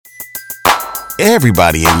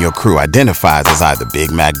Everybody in your crew identifies as either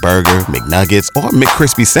Big Mac Burger, McNuggets, or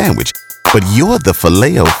McCrispy Sandwich. But you're the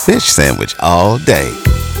Filet-O-Fish Sandwich all day.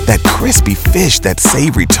 That crispy fish, that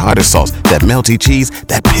savory tartar sauce, that melty cheese,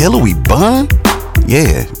 that pillowy bun.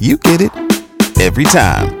 Yeah, you get it. Every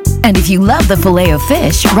time. And if you love the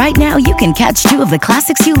Filet-O-Fish, right now you can catch 2 of the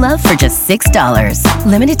classics you love for just $6.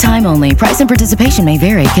 Limited time only. Price and participation may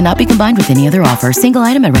vary. Cannot be combined with any other offer. Single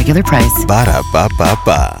item at regular price.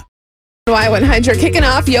 Ba-da-ba-ba-ba. Y100 kicking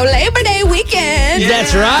off your Labor Day weekend. Yeah.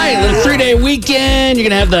 That's right. A little 3-day weekend. You're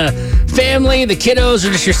going to have the family, the kiddos,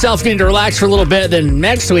 or just yourself getting to relax for a little bit. Then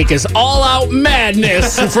next week is all-out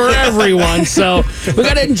madness for everyone. So we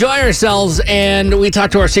got to enjoy ourselves. And we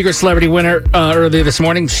talked to our secret celebrity winner earlier this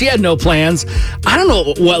morning. She had no plans. I don't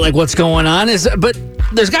know what's going on, but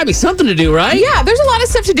there's got to be something to do, right? Yeah, there's a lot of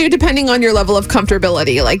stuff to do depending on your level of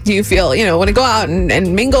comfortability. Like, do you feel, want to go out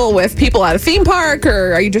and mingle with people at a theme park,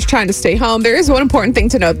 or are you just trying to stay home? There is one important thing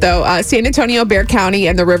to note, though. San Antonio, Bexar County,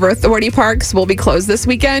 and the River Authority parks will be closed this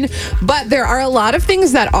weekend, but there are a lot of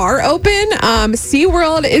things that are open.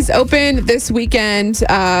 SeaWorld is open this weekend,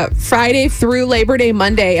 Friday through Labor Day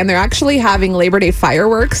Monday, and they're actually having Labor Day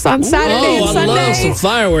fireworks on Saturday and Sunday. I love some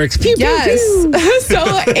fireworks. Pew, yes. pew, pew. So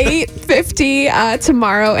 8:50 tomorrow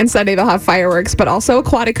and Sunday they'll have fireworks, but also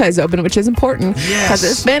Aquatica is open, which is important because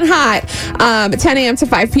it's been hot. 10 a.m. to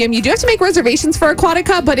 5 p.m. You do have to make reservations for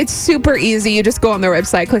Aquatica, but it's super easy. You just go on their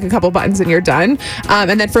website, click a couple buttons, and you're done.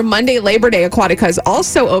 And then for Monday, Labor Day, Aquatica is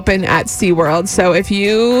also open at SeaWorld. So if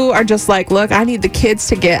you are just like, look, I need the kids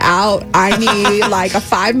to get out. I need like a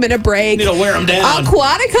 5-minute break. You need to wear them down.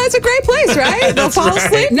 Aquatica is a great place, right? They'll fall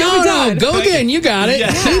asleep. No, go again. You got it.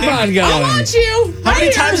 Yeah. Keep on going. I want you. How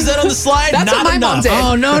many times is that on the slide? That's Not what my enough. mom did.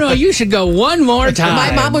 Oh, no. You should go one more time.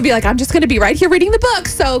 My mom would be like, I'm just going to be right here reading the book,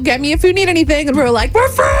 so get me if you need anything. And we're like, we're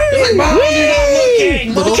free. Mom, you're not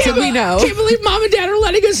looking. Little did we know. I can't believe Mom and Dad are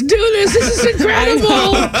letting us do this. This is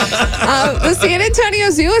incredible. The San Antonio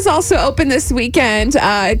Zoo is also open this weekend,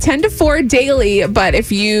 10 to 4 daily. But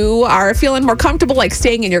if you are feeling more comfortable, like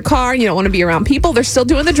staying in your car and you don't want to be around people, they're still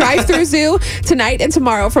doing the drive-through zoo tonight and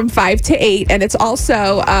tomorrow from 5 to 8. And it's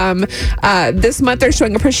also, this month they're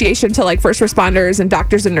showing appreciation to like first responders and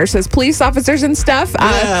doctors and nurses, police officers and stuff.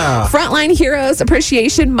 Frontline Heroes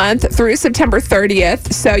Appreciation Month through September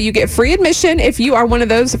 30th. So you get free admission if you are one of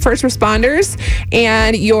those first responders,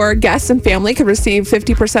 and your guests and family could receive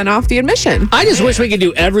 50% off the admission. I just wish we could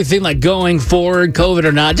do everything like going forward, COVID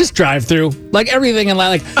or not, just drive through. Like everything and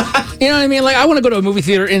like, you know what I mean? Like I want to go to a movie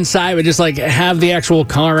theater inside, but just like have the actual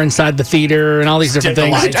car inside the theater and all these different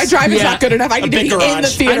things. I drive is not good enough. I need to be in the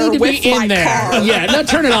theater. I need to with be in my there. car. Yeah, no,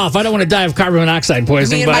 turn it off. I don't want to die of carbon monoxide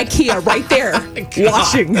poisoning. Me and my Kia right there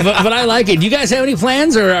watching. But I like it. Do you guys have any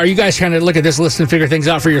plans, or are you guys trying to look at this list and figure things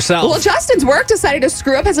out for yourself? Well, Justin's work decided to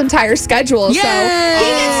screw up his entire schedule. Yay! So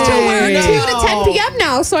he gets to work 2 to 10 p.m.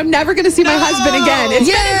 now, so I'm never going to see my husband again. It's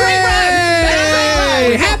been a great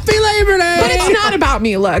run. Happy Labor Day! But it's not about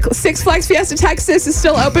me. Look, Six Flags Fiesta Texas is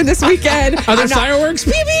still open this weekend. Are there fireworks?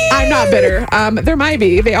 I'm not bitter. There might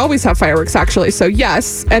be. They always have fireworks, actually. So,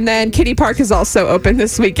 yes. And then Kiddie Park is also open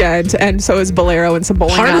this weekend, and so is Bolero and some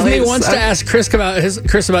bowling Part alleys. of me wants to ask Chris about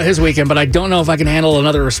his weekend, but I don't know if I can handle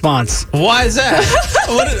another response. Why is that?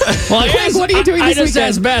 What are you doing this I just weekend?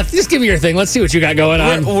 asked Beth. Just give me your thing. Let's see what you got going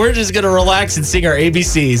on. We're just going to relax and sing our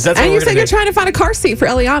ABCs. That's And what you we're said going you're to do. trying to find a car seat for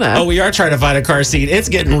Eliana. Oh, we are trying to find a car seat. It's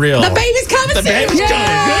getting real. The baby's coming The soon. baby's coming.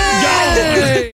 Good God.